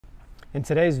In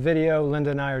today's video,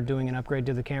 Linda and I are doing an upgrade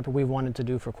to the camper we wanted to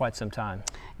do for quite some time.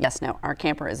 Yes, now our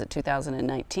camper is a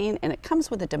 2019 and it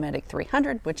comes with a Dometic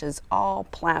 300, which is all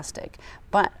plastic.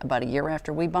 But about a year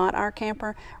after we bought our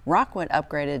camper, Rockwood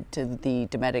upgraded to the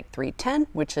Dometic 310,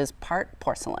 which is part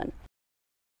porcelain.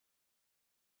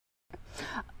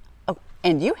 Oh,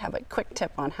 and you have a quick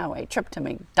tip on how a trip to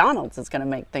McDonald's is going to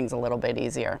make things a little bit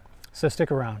easier. So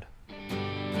stick around.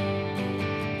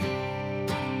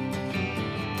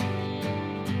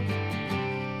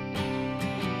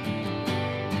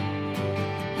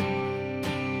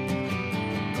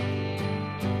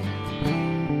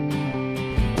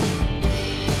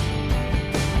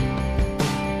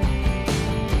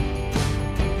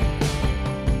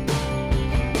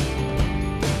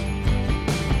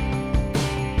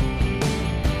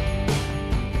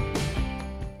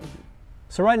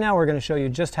 So right now we're going to show you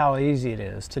just how easy it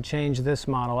is to change this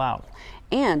model out.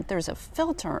 And there's a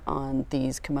filter on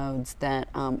these commodes that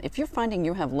if you're finding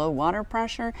you have low water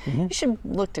pressure, you should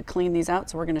look to clean these out.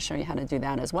 So we're going to show you how to do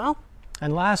that as well.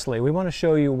 And lastly, we want to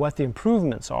show you what the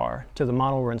improvements are to the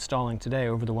model we're installing today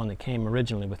over the one that came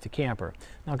originally with the camper.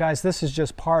 Now guys, this is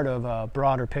just part of a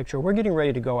broader picture. We're getting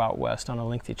ready to go out west on a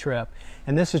lengthy trip,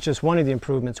 and this is just one of the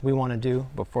improvements we want to do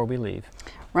before we leave.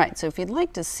 Right, so if you'd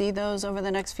like to see those over the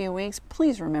next few weeks,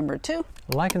 please remember to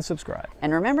like and subscribe.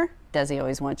 And remember, Desi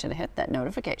always wants you to hit that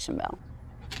notification bell.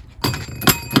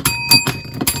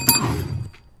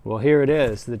 Well, here it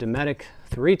is, the Dometic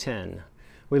 310.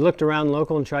 We looked around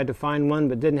local and tried to find one,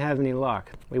 but didn't have any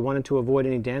luck. We wanted to avoid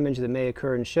any damage that may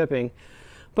occur in shipping,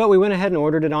 but we went ahead and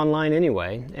ordered it online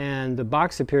anyway, and the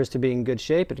box appears to be in good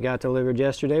shape. It got delivered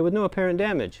yesterday with no apparent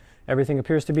damage. Everything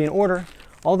appears to be in order.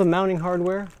 All the mounting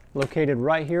hardware located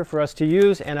right here for us to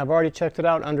use, and I've already checked it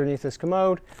out underneath this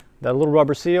commode. That little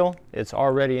rubber seal, it's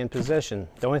already in position.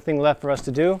 The only thing left for us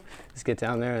to do is get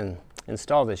down there and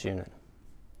install this unit.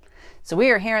 So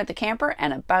we are here at the camper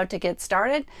and about to get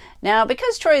started. Now,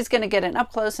 because Troy is going to get an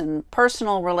up-close and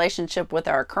personal relationship with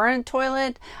our current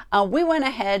toilet, we went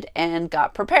ahead and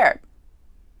got prepared.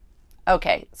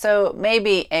 Okay, so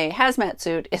maybe a hazmat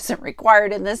suit isn't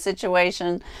required in this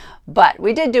situation, but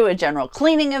we did do a general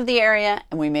cleaning of the area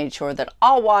and we made sure that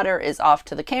all water is off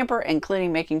to the camper,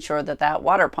 including making sure that that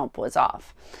water pump was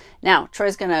off. Now,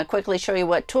 Troy's going to quickly show you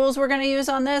what tools we're going to use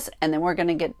on this, and then we're going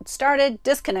to get started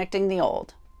disconnecting the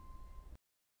old.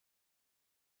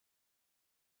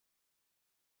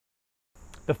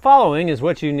 The following is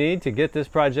what you need to get this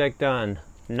project done.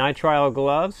 Nitrile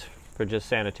gloves for just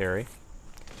sanitary,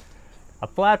 a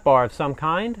flat bar of some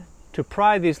kind to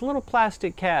pry these little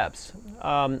plastic caps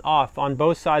off on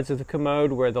both sides of the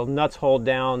commode where the nuts hold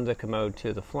down the commode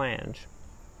to the flange.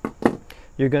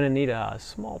 You're going to need a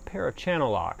small pair of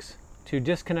channel locks to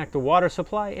disconnect the water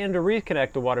supply and to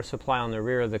reconnect the water supply on the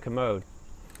rear of the commode.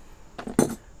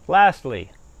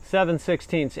 Lastly,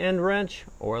 7/16 end wrench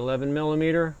or 11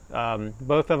 millimeter.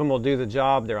 Both of them will do the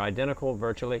job. They're identical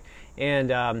virtually. And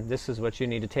this is what you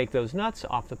need to take those nuts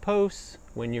off the posts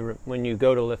when you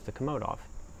go to lift the commode off.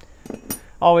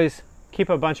 Always keep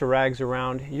a bunch of rags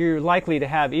around. You're likely to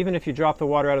have, even if you drop the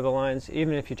water out of the lines,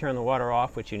 even if you turn the water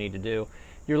off, which you need to do,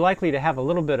 you're likely to have a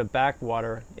little bit of back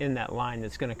water in that line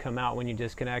that's going to come out when you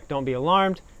disconnect. Don't be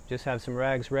alarmed. Just have some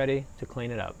rags ready to clean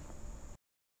it up.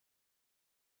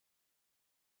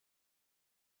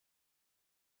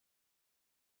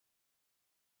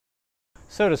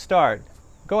 So to start,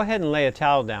 go ahead and lay a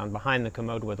towel down behind the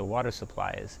commode where the water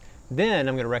supply is. Then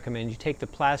I'm going to recommend you take the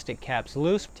plastic caps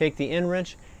loose, take the end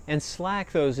wrench, and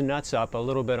slack those nuts up a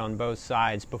little bit on both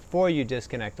sides before you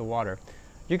disconnect the water.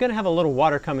 You're going to have a little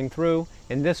water coming through,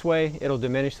 and this way it'll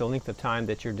diminish the length of time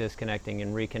that you're disconnecting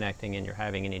and reconnecting and you're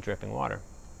having any dripping water.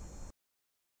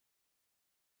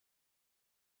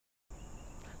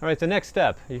 Alright, the next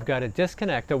step, you've got to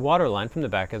disconnect the water line from the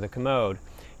back of the commode.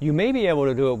 You may be able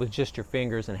to do it with just your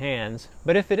fingers and hands,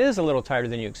 but if it is a little tighter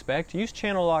than you expect, use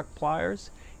channel lock pliers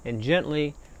and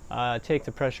gently take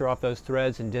the pressure off those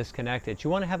threads and disconnect it. You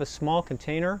want to have a small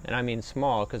container, and I mean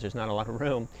small because there's not a lot of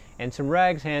room, and some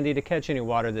rags handy to catch any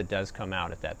water that does come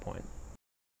out at that point.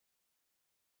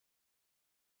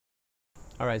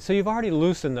 Alright, so you've already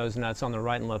loosened those nuts on the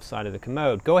right and left side of the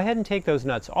commode. Go ahead and take those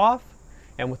nuts off.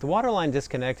 And with the water line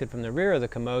disconnected from the rear of the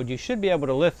commode, you should be able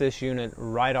to lift this unit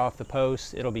right off the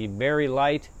post. It'll be very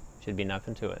light, should be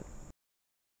nothing to it.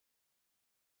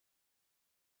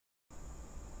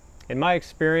 In my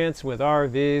experience with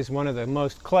RVs, one of the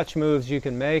most clutch moves you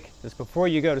can make is before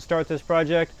you go to start this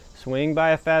project, swing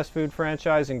by a fast food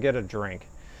franchise and get a drink.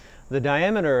 The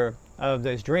diameter of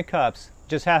those drink cups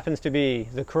just happens to be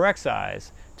the correct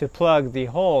size to plug the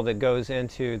hole that goes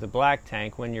into the black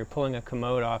tank when you're pulling a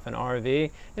commode off an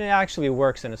RV, and it actually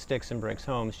works in a sticks and bricks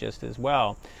homes just as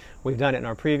well. We've done it in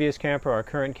our previous camper, our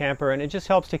current camper, and it just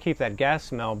helps to keep that gas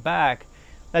smell back.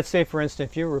 Let's say, for instance,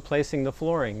 if you're replacing the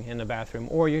flooring in the bathroom,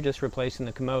 or you're just replacing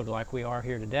the commode like we are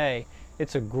here today,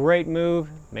 it's a great move.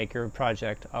 Make your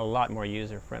project a lot more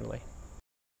user-friendly.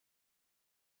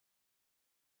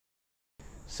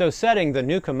 So setting the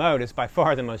new commode is by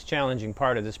far the most challenging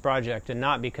part of this project, and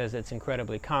not because it's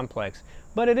incredibly complex,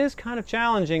 but it is kind of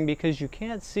challenging because you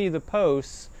can't see the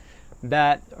posts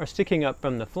that are sticking up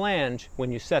from the flange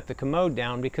when you set the commode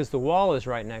down, because the wall is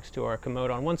right next to our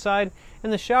commode on one side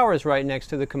and the shower is right next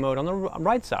to the commode on the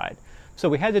right side. So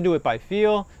we had to do it by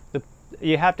feel.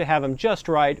 You have to have them just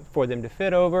right for them to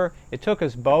fit over. It took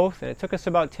us both, and it took us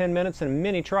about 10 minutes and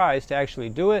many tries to actually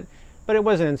do it. But it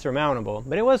wasn't insurmountable.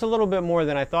 But it was a little bit more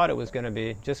than I thought it was going to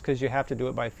be, just because you have to do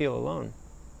it by feel alone.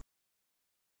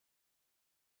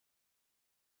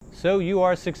 So you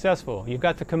are successful. You've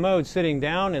got the commode sitting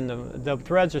down, and the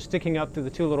threads are sticking up through the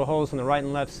two little holes on the right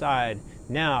and left side.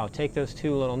 Now take those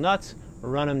two little nuts,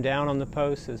 run them down on the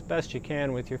posts as best you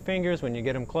can with your fingers. When you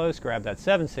get them close, grab that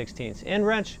 7/16 end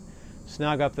wrench,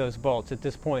 snug up those bolts. At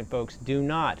this point, folks, do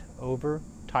not over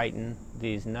tighten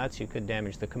these nuts. You could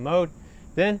damage the commode.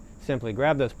 Then simply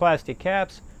grab those plastic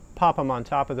caps, pop them on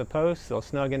top of the posts, they'll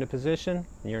snug into position,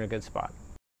 and you're in a good spot.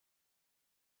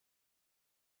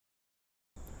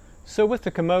 So with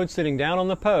the commode sitting down on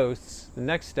the posts, the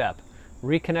next step,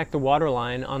 reconnect the water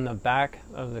line on the back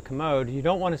of the commode. You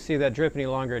don't want to see that drip any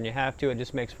longer than you have to. It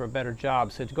just makes for a better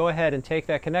job. So go ahead and take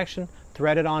that connection,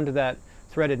 thread it onto that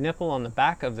threaded nipple on the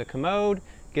back of the commode,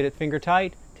 get it finger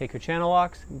tight, take your channel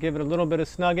locks, give it a little bit of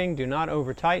snugging, do not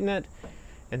over tighten it,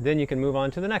 and then you can move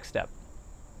on to the next step.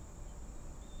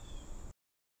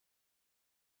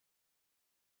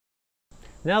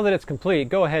 Now that it's complete,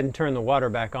 go ahead and turn the water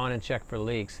back on and check for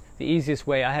leaks. The easiest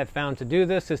way I have found to do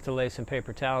this is to lay some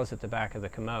paper towels at the back of the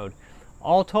commode.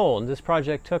 All told, this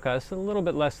project took us a little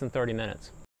bit less than 30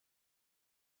 minutes.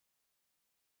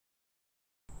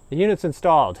 The unit's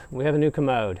installed. We have a new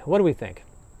commode. What do we think?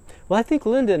 Well, I think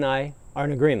Linda and I are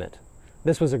in agreement.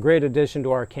 This was a great addition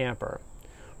to our camper.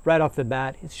 Right off the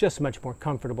bat, it's just much more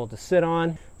comfortable to sit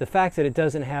on. The fact that it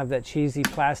doesn't have that cheesy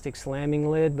plastic slamming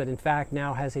lid, but in fact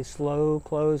now has a slow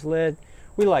close lid,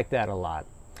 we like that a lot.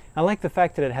 I like the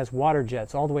fact that it has water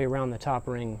jets all the way around the top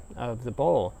ring of the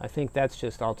bowl. I think that's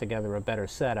just altogether a better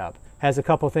setup. Has a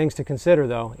couple things to consider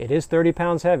though. It is 30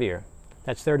 pounds heavier.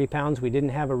 That's 30 pounds we didn't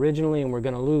have originally and we're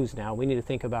going to lose now. We need to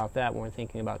think about that when we're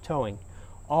thinking about towing.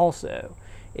 Also,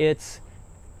 it's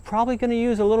probably going to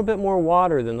use a little bit more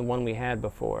water than the one we had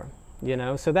before,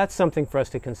 so that's something for us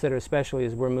to consider, especially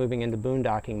as we're moving into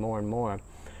boondocking more and more.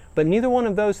 But neither one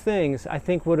of those things I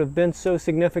think would have been so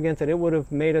significant that it would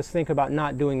have made us think about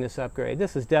not doing this upgrade.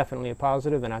 This is definitely a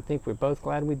positive, and I think we're both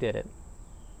glad we did it.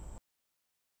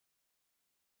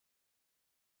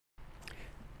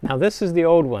 Now this is the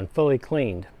old one, fully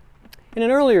cleaned. In an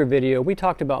earlier video, we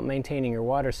talked about maintaining your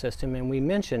water system, and we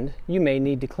mentioned you may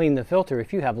need to clean the filter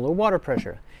if you have low water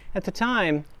pressure. At the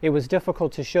time, it was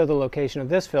difficult to show the location of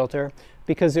this filter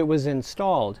because it was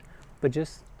installed, but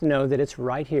just know that it's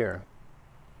right here.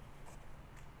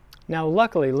 Now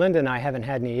luckily, Linda and I haven't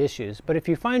had any issues, but if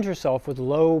you find yourself with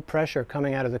low pressure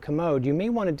coming out of the commode, you may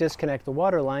want to disconnect the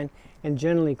water line and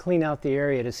generally clean out the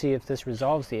area to see if this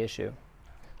resolves the issue.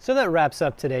 So that wraps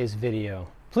up today's video.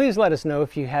 Please let us know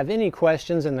if you have any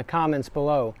questions in the comments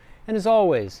below. And as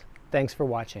always, thanks for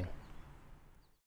watching.